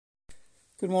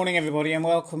Good morning, everybody, and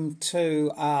welcome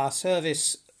to our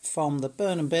service from the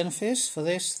Burnham Benefice for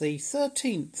this, the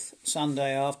 13th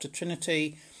Sunday after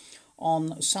Trinity,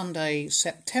 on Sunday,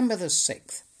 September the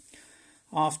 6th.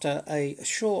 After a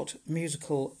short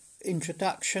musical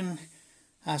introduction,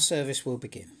 our service will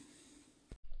begin.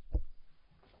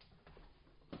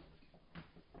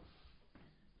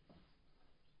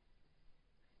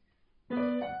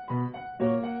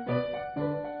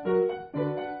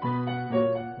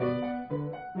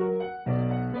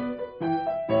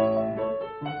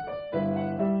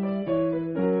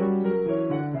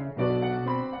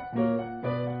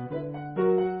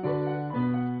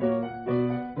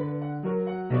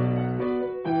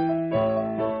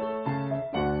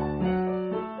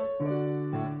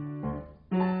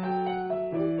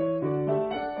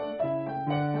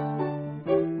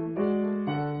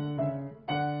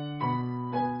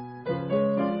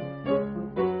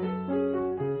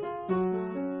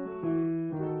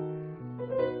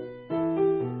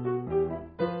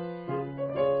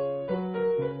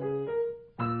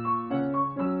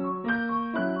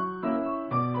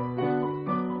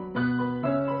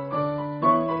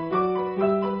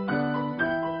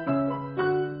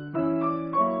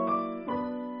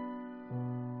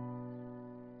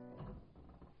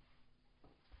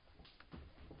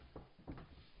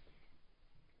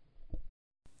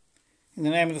 In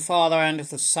the name of the Father, and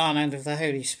of the Son, and of the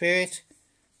Holy Spirit.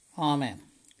 Amen.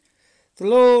 The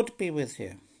Lord be with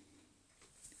you.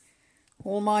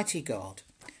 Almighty God,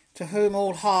 to whom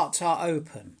all hearts are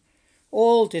open,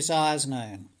 all desires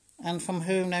known, and from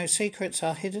whom no secrets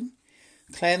are hidden,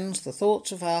 cleanse the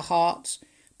thoughts of our hearts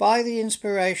by the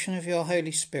inspiration of your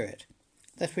Holy Spirit,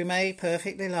 that we may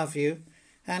perfectly love you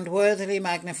and worthily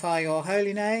magnify your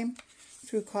holy name,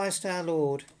 through Christ our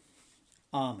Lord.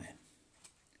 Amen.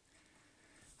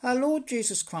 Our Lord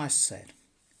Jesus Christ said,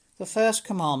 "The first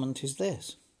commandment is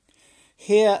this: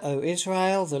 Hear, O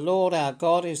Israel, the Lord our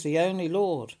God is the only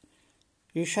Lord.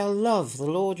 You shall love the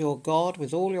Lord your God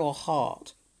with all your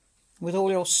heart, with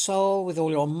all your soul, with all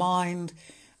your mind,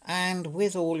 and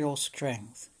with all your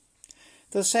strength.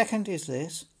 The second is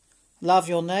this: Love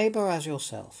your neighbour as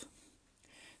yourself.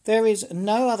 There is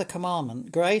no other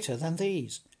commandment greater than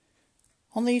these.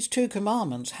 On these two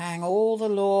commandments hang all the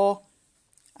law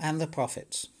and the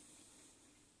prophets."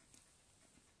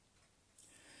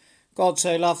 God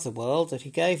so loved the world that he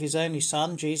gave his only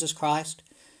Son, Jesus Christ,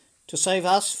 to save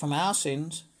us from our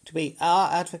sins, to be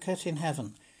our advocate in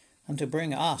heaven, and to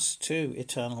bring us to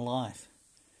eternal life.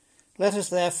 Let us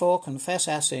therefore confess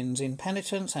our sins in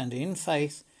penitence and in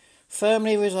faith,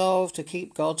 firmly resolved to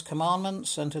keep God's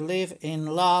commandments and to live in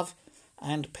love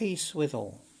and peace with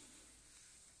all.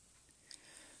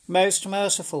 Most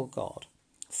merciful God,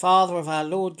 Father of our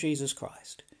Lord Jesus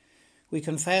Christ, we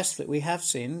confess that we have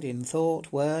sinned in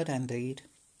thought, word, and deed.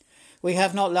 We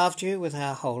have not loved you with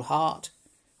our whole heart.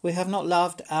 We have not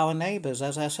loved our neighbours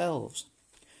as ourselves.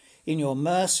 In your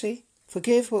mercy,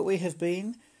 forgive what we have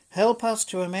been, help us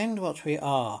to amend what we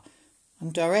are,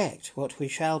 and direct what we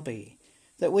shall be,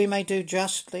 that we may do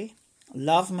justly,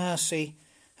 love mercy,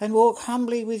 and walk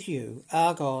humbly with you,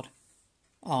 our God.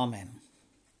 Amen.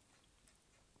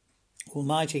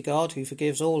 Almighty God, who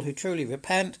forgives all who truly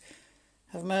repent,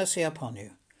 have mercy upon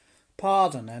you,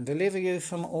 pardon and deliver you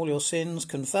from all your sins,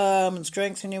 confirm and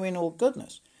strengthen you in all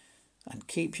goodness, and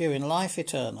keep you in life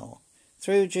eternal,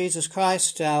 through Jesus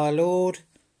Christ our Lord.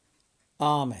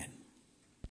 Amen.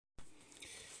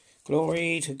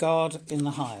 Glory to God in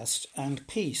the highest, and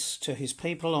peace to his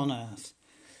people on earth.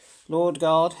 Lord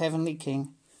God, heavenly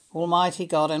King, almighty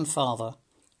God and Father,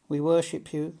 we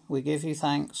worship you, we give you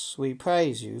thanks, we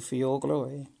praise you for your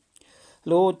glory.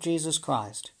 Lord Jesus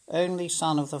Christ, only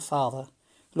Son of the Father,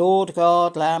 Lord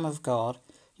God, Lamb of God,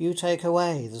 you take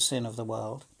away the sin of the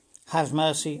world. Have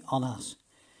mercy on us.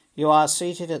 You are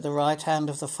seated at the right hand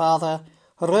of the Father.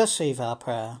 Receive our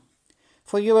prayer.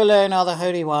 For you alone are the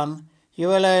Holy One,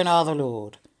 you alone are the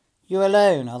Lord. You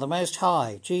alone are the Most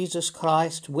High, Jesus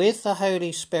Christ, with the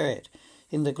Holy Spirit,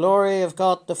 in the glory of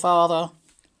God the Father.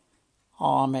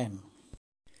 Amen.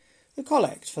 The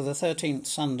Collect for the 13th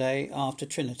Sunday after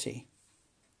Trinity.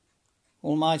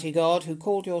 Almighty God, who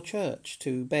called your church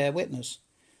to bear witness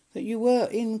that you were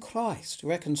in Christ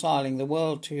reconciling the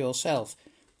world to yourself,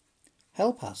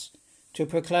 help us to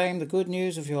proclaim the good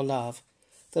news of your love,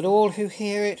 that all who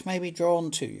hear it may be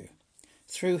drawn to you,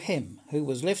 through him who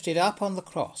was lifted up on the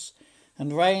cross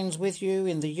and reigns with you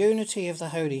in the unity of the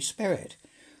Holy Spirit,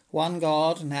 one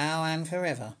God, now and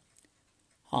forever.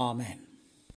 Amen.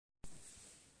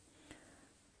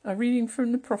 A reading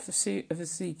from the prophecy of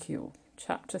Ezekiel,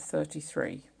 chapter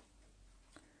 33.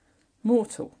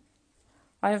 Mortal,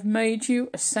 I have made you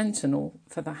a sentinel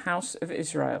for the house of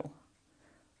Israel.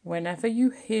 Whenever you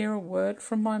hear a word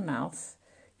from my mouth,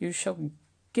 you shall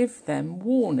give them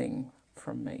warning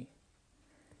from me.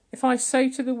 If I say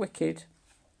to the wicked,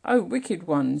 O wicked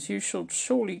ones, you shall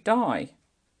surely die,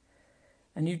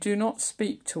 and you do not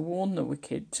speak to warn the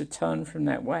wicked to turn from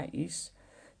their ways,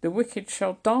 the wicked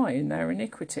shall die in their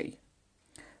iniquity,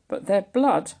 but their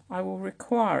blood I will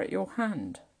require at your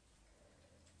hand.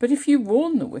 But if you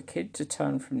warn the wicked to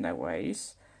turn from their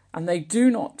ways, and they do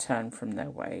not turn from their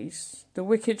ways, the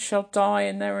wicked shall die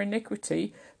in their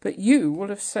iniquity, but you will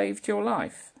have saved your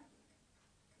life.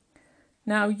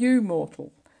 Now you,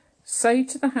 mortal, say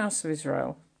to the house of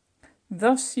Israel,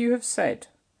 thus you have said,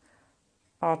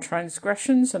 our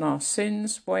transgressions and our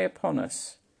sins weigh upon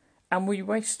us, and we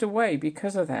waste away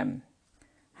because of them.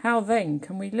 How then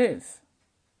can we live?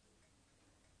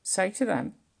 Say to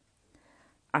them,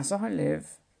 as I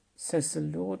live, says the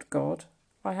Lord God,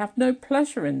 I have no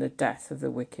pleasure in the death of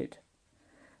the wicked,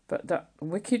 but that the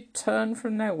wicked turn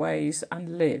from their ways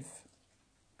and live.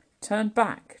 Turn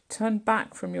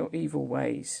back from your evil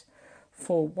ways,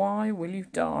 for why will you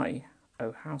die,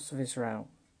 O house of Israel?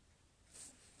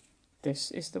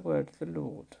 This is the word of the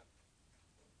Lord.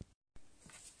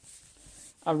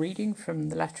 A reading from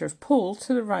the letter of Paul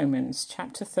to the Romans,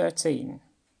 chapter 13.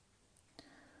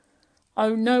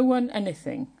 Owe no one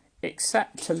anything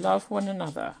except to love one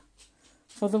another,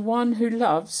 for the one who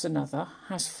loves another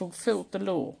has fulfilled the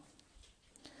law.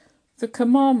 The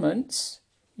commandments,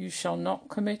 you shall not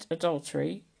commit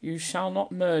adultery, you shall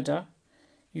not murder,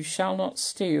 you shall not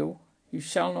steal, you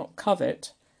shall not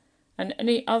covet, and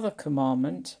any other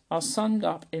commandment are summed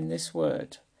up in this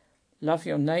word, love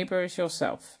your neighbour as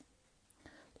yourself.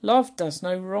 Love does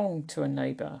no wrong to a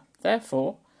neighbour,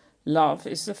 therefore love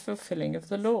is the fulfilling of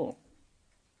the law.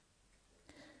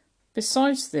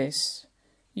 Besides this,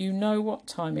 you know what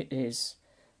time it is,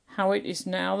 how it is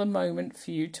now the moment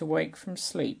for you to wake from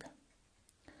sleep.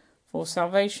 For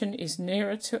salvation is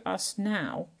nearer to us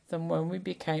now than when we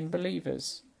became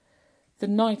believers. The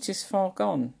night is far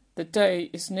gone, the day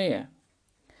is near.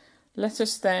 Let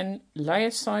us then lay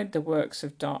aside the works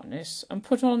of darkness and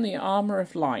put on the armour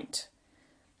of light.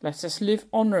 Let us live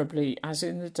honourably as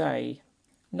in the day,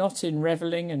 not in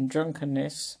revelling and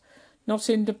drunkenness, not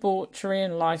in debauchery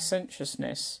and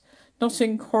licentiousness, not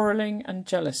in quarrelling and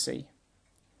jealousy.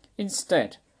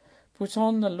 Instead, put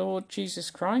on the Lord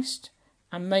Jesus Christ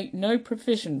and make no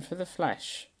provision for the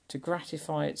flesh to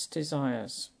gratify its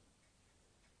desires.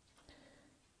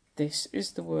 This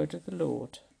is the word of the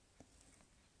Lord.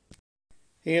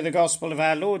 Hear the gospel of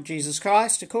our Lord Jesus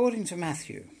Christ according to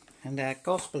Matthew, and our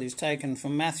gospel is taken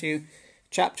from Matthew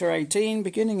chapter 18,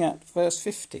 beginning at verse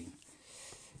 15.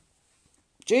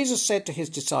 Jesus said to his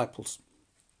disciples,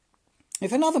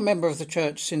 if another member of the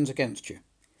church sins against you,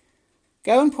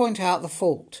 go and point out the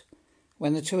fault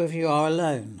when the two of you are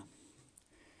alone.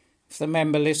 If the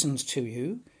member listens to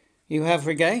you, you have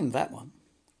regained that one.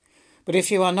 But if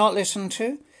you are not listened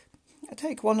to,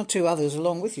 take one or two others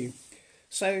along with you,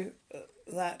 so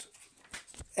that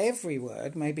every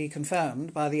word may be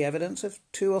confirmed by the evidence of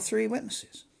 2 or 3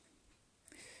 witnesses.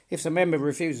 If the member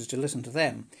refuses to listen to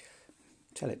them,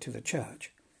 tell it to the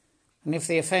church. And if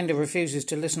the offender refuses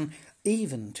to listen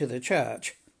even to the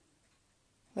church,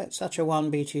 let such a one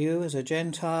be to you as a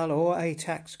Gentile or a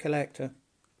tax collector.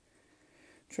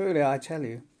 Truly I tell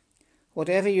you,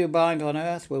 whatever you bind on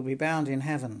earth will be bound in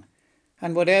heaven,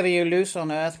 and whatever you loose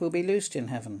on earth will be loosed in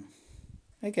heaven.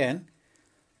 Again,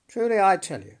 truly I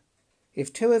tell you,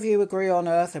 if 2 of you agree on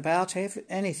earth about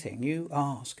anything you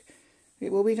ask,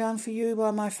 it will be done for you by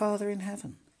my Father in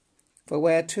heaven. For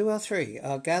where 2 or 3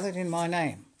 are gathered in my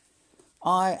name,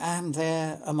 I am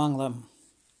there among them.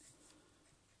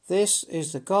 This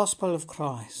is the gospel of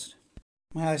Christ.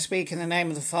 May I speak in the name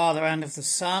of the Father, and of the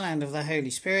Son, and of the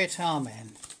Holy Spirit.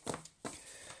 Amen.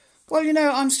 Well,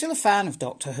 I'm still a fan of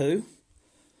Doctor Who.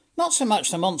 Not so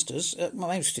much the monsters,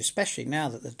 most especially now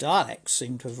that the Daleks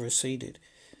seem to have receded,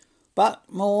 but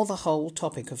more the whole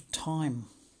topic of time.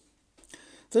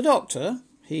 The Doctor,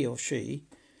 he or she,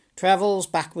 travels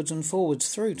backwards and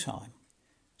forwards through time,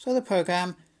 so the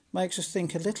programme makes us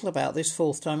think a little about this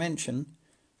 4th dimension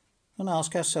and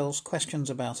ask ourselves questions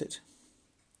about it.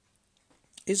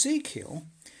 Ezekiel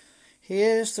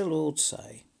hears the Lord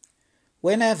say,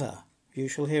 whenever you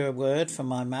shall hear a word from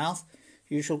my mouth,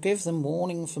 you shall give them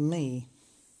warning from me.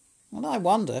 And I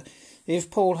wonder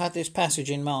if Paul had this passage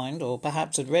in mind, or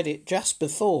perhaps had read it just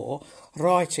before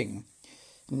writing,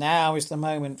 now is the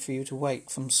moment for you to wake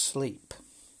from sleep.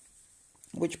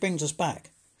 Which brings us back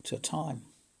to time.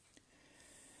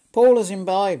 Paul has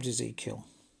imbibed Ezekiel,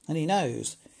 and he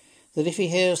knows that if he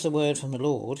hears the word from the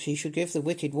Lord, he should give the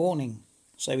wicked warning.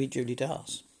 So he duly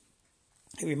does.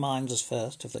 He reminds us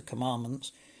first of the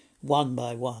commandments, one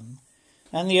by one,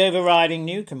 and the overriding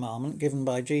new commandment given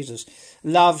by Jesus,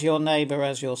 love your neighbour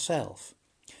as yourself,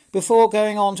 before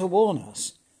going on to warn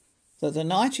us that the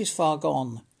night is far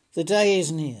gone, the day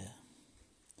is near.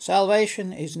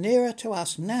 Salvation is nearer to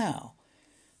us now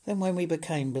than when we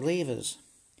became believers.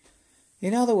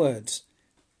 In other words,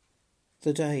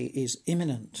 the day is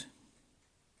imminent.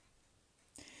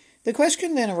 The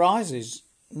question then arises,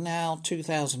 now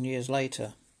 2,000 years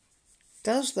later,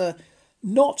 does the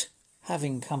not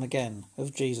having come again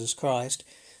of Jesus Christ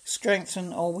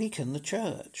strengthen or weaken the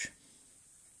church?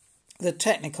 The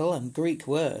technical and Greek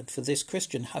word for this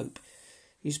Christian hope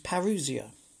is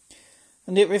parousia,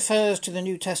 and it refers to the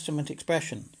New Testament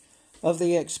expression of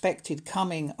the expected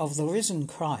coming of the risen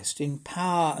Christ in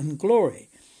power and glory,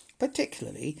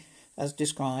 particularly as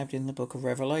described in the book of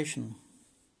Revelation.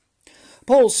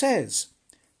 Paul says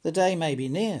the day may be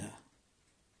near,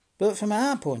 but from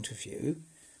our point of view,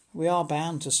 we are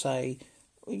bound to say,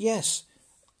 yes,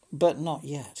 but not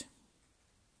yet.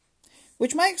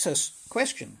 Which makes us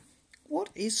question, what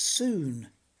is soon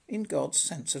in God's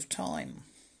sense of time?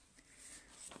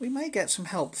 We may get some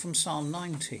help from Psalm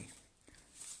 90,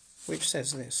 which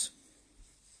says this: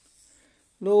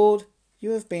 Lord,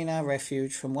 you have been our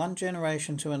refuge from one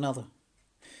generation to another.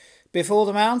 Before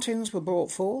the mountains were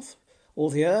brought forth, all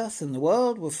the earth and the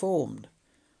world were formed.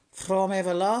 From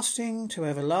everlasting to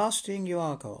everlasting you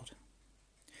are God.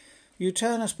 You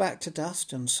turn us back to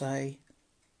dust and say,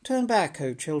 turn back,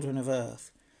 O children of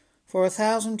earth, for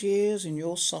 1,000 years in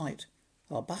your sight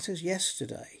are but as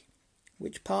yesterday,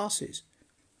 which passes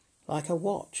like a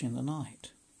watch in the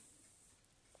night.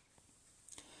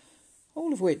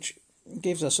 All of which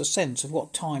gives us a sense of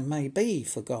what time may be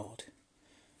for God.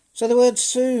 So the word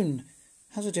soon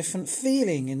has a different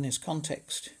feeling in this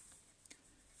context.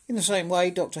 In the same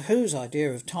way, Doctor Who's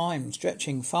idea of time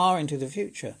stretching far into the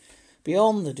future,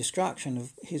 beyond the destruction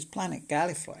of his planet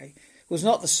Gallifrey, was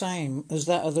not the same as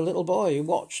that of the little boy who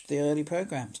watched the early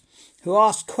programmes, who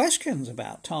asked questions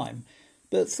about time,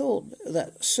 but thought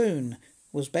that soon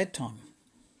was bedtime.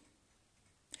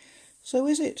 So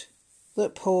is it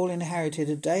that Paul inherited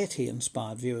a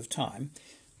deity-inspired view of time,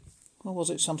 or was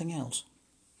it something else?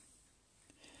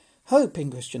 Hope,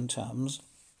 in Christian terms,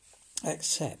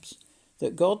 accepts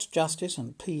that God's justice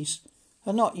and peace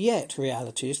are not yet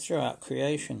realities throughout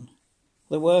creation.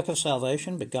 The work of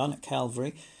salvation begun at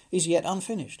Calvary is yet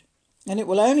unfinished, and it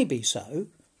will only be so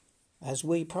as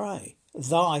we pray,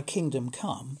 Thy kingdom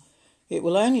come. It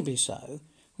will only be so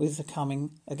with the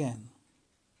coming again.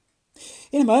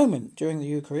 In a moment, during the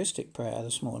Eucharistic prayer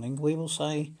this morning, we will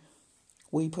say,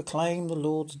 we proclaim the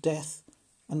Lord's death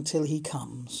until he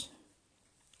comes.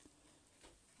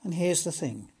 And here's the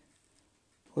thing.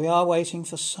 We are waiting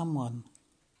for someone.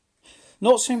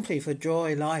 Not simply for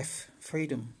joy, life,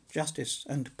 freedom, justice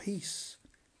and peace,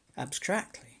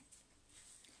 abstractly,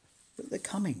 but the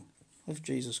coming of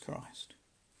Jesus Christ.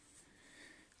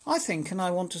 I think, and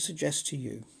I want to suggest to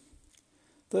you,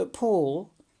 that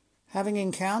Paul, having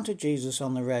encountered Jesus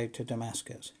on the road to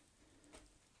Damascus,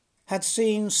 had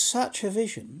seen such a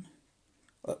vision,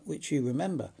 which you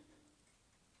remember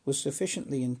was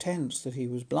sufficiently intense that he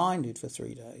was blinded for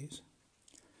 3 days,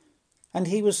 and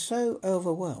he was so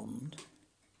overwhelmed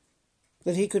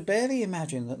that he could barely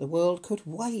imagine that the world could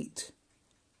wait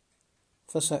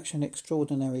for such an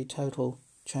extraordinary, total,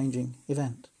 changing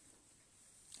event,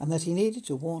 and that he needed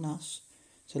to warn us,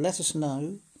 to let us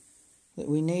know that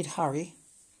we need hurry,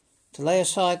 to lay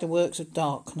aside the works of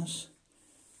darkness,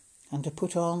 and to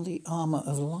put on the armour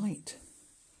of light.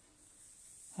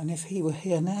 And if he were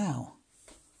here now,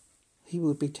 he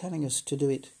would be telling us to do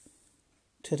it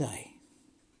today.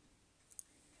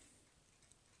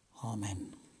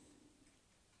 Amen.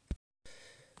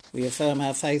 We affirm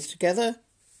our faith together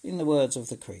in the words of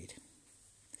the Creed.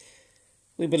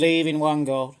 We believe in one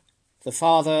God, the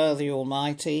Father, the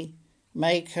Almighty,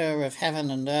 maker of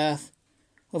heaven and earth,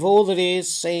 of all that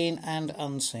is seen and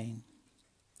unseen.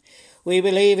 We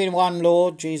believe in one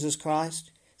Lord Jesus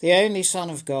Christ, the only Son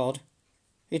of God,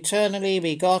 eternally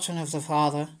begotten of the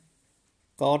Father,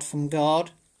 God from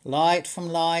God, light from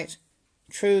light,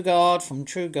 true God from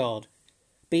true God,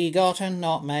 begotten,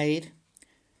 not made,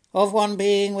 of one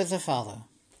being with the Father.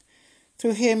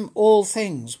 Through him all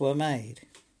things were made.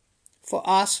 For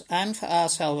us and for our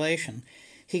salvation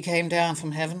he came down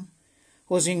from heaven,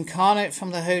 was incarnate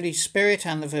from the Holy Spirit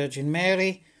and the Virgin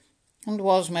Mary, and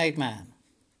was made man.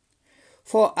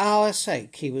 For our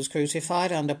sake he was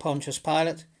crucified under Pontius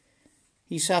Pilate.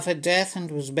 He suffered death and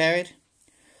was buried.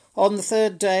 On the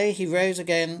third day he rose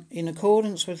again in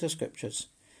accordance with the Scriptures.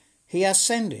 He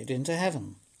ascended into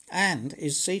heaven and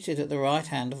is seated at the right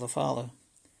hand of the Father.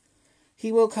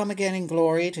 He will come again in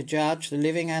glory to judge the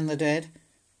living and the dead,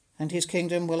 and his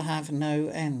kingdom will have no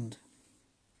end.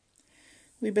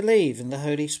 We believe in the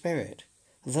Holy Spirit,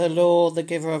 the Lord, the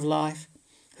giver of life,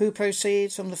 who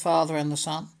proceeds from the Father and the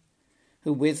Son,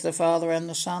 who with the Father and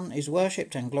the Son is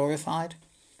worshipped and glorified,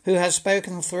 who has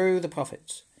spoken through the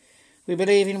prophets. We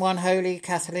believe in one holy,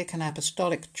 Catholic and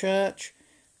Apostolic Church.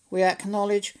 We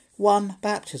acknowledge one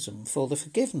baptism for the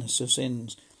forgiveness of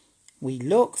sins. We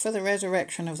look for the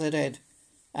resurrection of the dead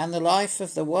and the life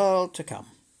of the world to come.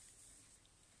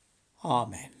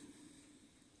 Amen.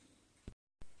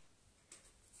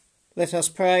 Let us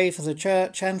pray for the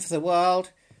Church and for the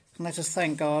world, and let us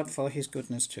thank God for his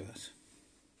goodness to us.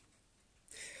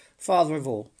 Father of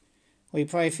all, we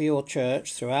pray for your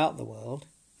Church throughout the world,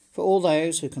 for all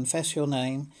those who confess your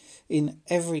name in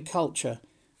every culture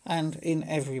and in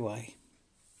every way.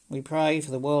 We pray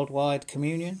for the worldwide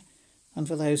communion and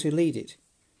for those who lead it,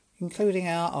 including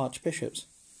our Archbishops,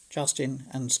 Justin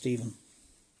and Stephen.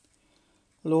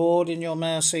 Lord, in your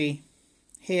mercy,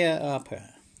 hear our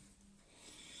prayer.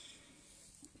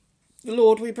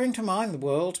 Lord, we bring to mind the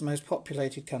world's most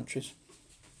populated countries,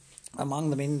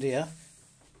 among them India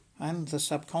and the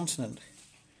subcontinent,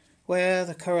 where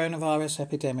the coronavirus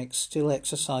epidemic still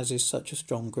exercises such a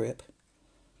strong grip.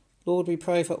 Lord, we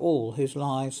pray for all whose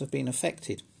lives have been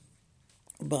affected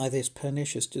by this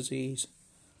pernicious disease.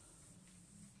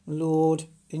 Lord,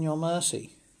 in your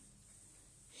mercy,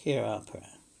 hear our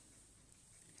prayer.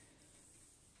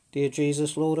 Dear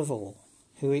Jesus, Lord of all,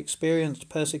 who experienced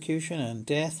persecution and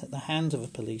death at the hands of a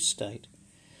police state,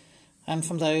 and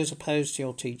from those opposed to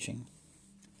your teaching,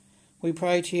 we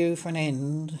pray to you for an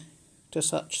end to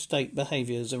such state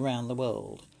behaviours around the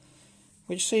world,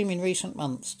 which seem in recent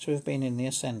months to have been in the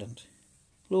ascendant.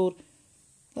 Lord,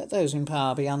 let those in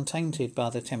power be untainted by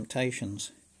the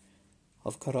temptations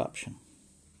of corruption.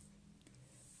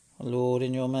 Lord,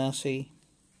 in your mercy,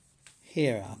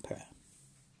 hear our prayer.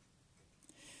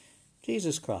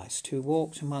 Jesus Christ, who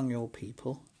walked among your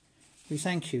people, we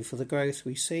thank you for the growth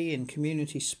we see in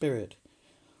community spirit,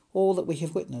 all that we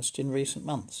have witnessed in recent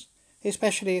months,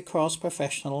 especially across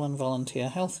professional and volunteer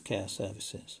healthcare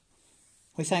services.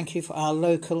 We thank you for our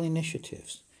local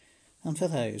initiatives and for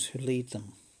those who lead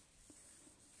them.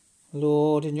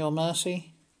 Lord, in your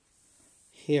mercy,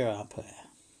 hear our prayer.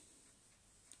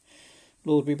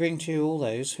 Lord, we bring to you all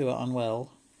those who are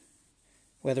unwell,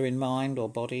 whether in mind or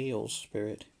body or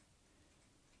spirit.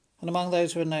 And among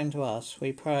those who are known to us,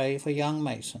 we pray for young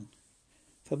Mason,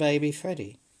 for baby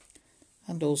Freddie,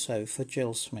 and also for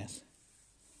Jill Smith.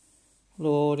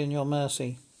 Lord, in your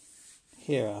mercy,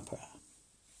 hear our prayer.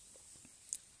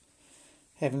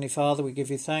 Heavenly Father, we give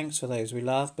you thanks for those we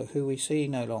love but who we see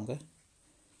no longer.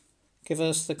 Give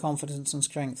us the confidence and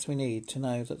strength we need to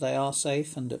know that they are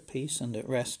safe and at peace and at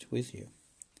rest with you.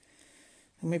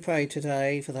 And we pray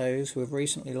today for those who have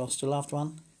recently lost a loved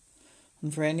one,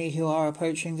 and for any who are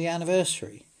approaching the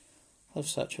anniversary of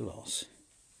such a loss.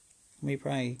 We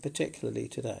pray particularly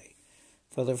today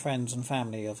for the friends and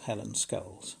family of Helen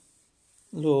Scholes.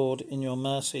 Lord, in your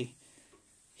mercy,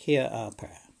 hear our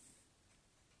prayer.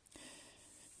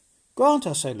 Grant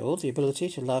us, O Lord, the ability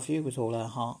to love you with all our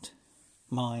heart,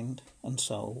 mind and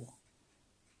soul,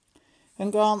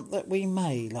 and grant that we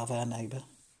may love our neighbour,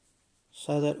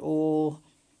 so that all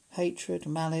hatred,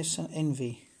 malice and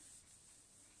envy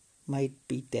may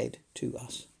be dead to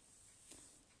us.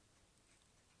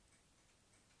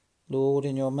 Lord,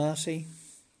 in your mercy,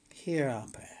 hear our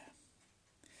prayer.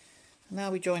 And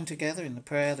now we join together in the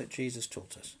prayer that Jesus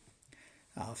taught us.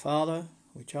 Our Father,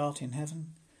 which art in heaven,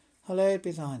 hallowed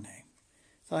be thy name.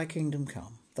 Thy kingdom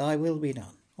come, thy will be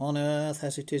done, on earth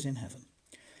as it is in heaven.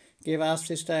 Give us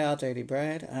this day our daily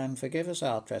bread, and forgive us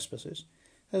our trespasses,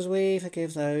 as we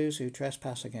forgive those who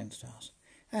trespass against us.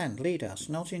 And lead us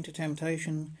not into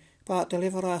temptation, but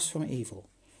deliver us from evil.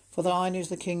 For thine is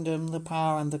the kingdom, the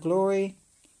power, and the glory,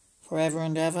 for ever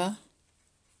and ever.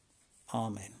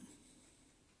 Amen.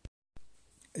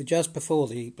 Just before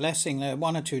the blessing,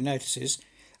 one or two notices.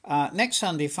 Next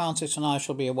Sunday, Francis and I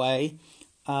shall be away.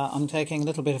 I'm taking a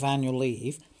little bit of annual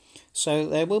leave. So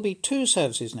there will be two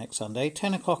services next Sunday,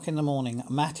 10 o'clock in the morning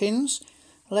matins,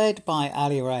 led by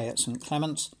Ali Ray at St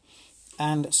Clement's,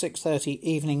 and 6:30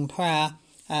 evening prayer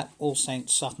at All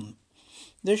Saints Sutton.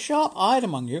 The sharp-eyed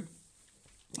among you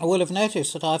will have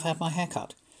noticed that I've had my hair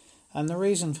cut, and the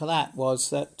reason for that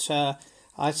was that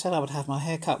I said I would have my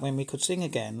hair cut when we could sing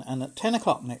again, and at 10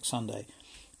 o'clock next Sunday,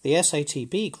 the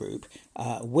SATB group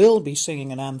will be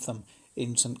singing an anthem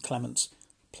in St Clement's.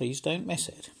 Please don't miss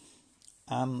it.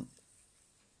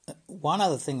 One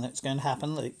other thing that's going to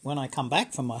happen, when I come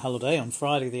back from my holiday on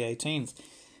Friday the 18th,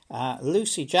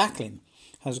 Lucy Jacklin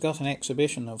has got an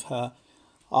exhibition of her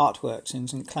artworks in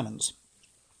St Clement's.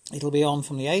 It'll be on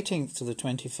from the 18th to the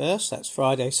 21st, that's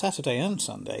Friday, Saturday and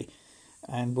Sunday,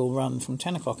 and will run from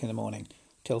 10 o'clock in the morning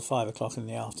till 5 o'clock in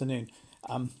the afternoon.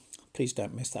 Please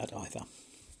don't miss that either.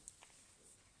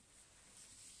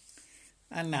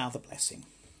 And now the blessing.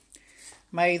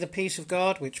 May the peace of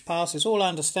God, which passes all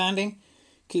understanding,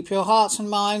 keep your hearts and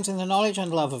minds in the knowledge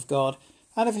and love of God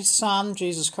and of his Son,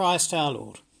 Jesus Christ our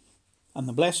Lord. And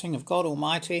the blessing of God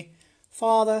Almighty,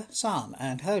 Father, Son,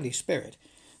 and Holy Spirit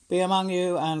be among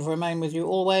you and remain with you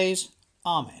always.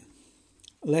 Amen.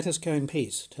 Let us go in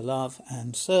peace to love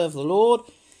and serve the Lord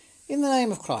in the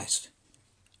name of Christ.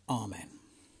 Amen.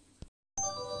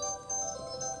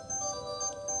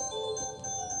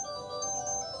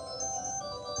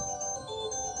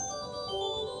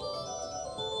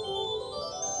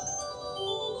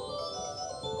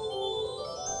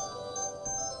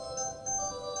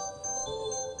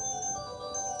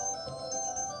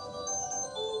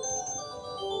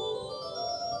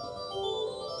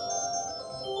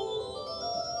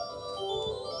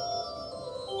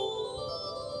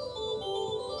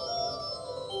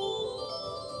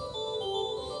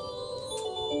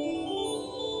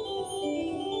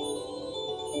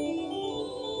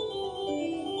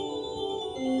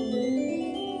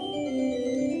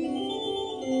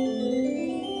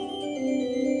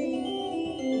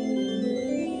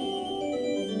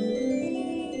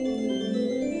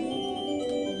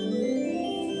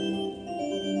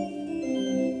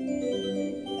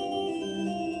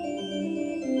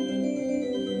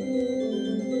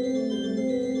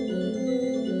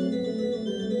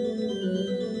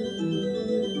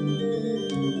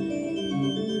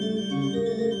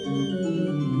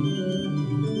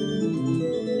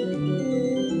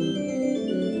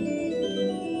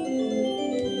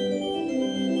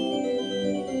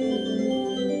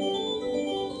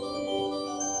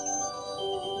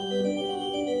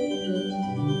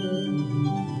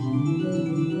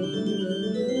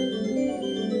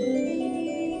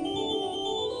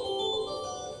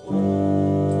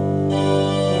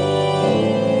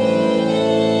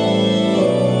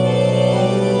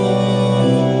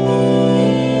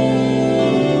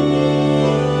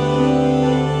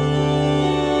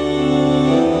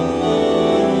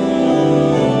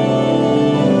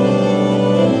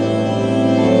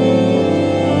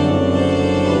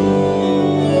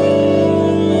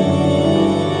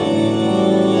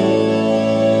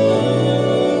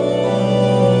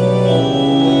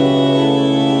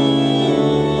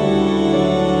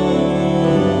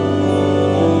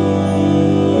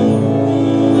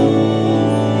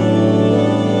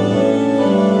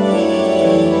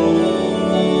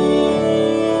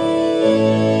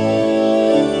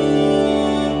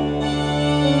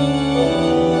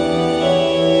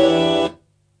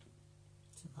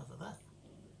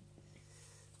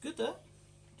 Good, though.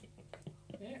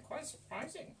 Yeah, quite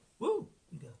surprising.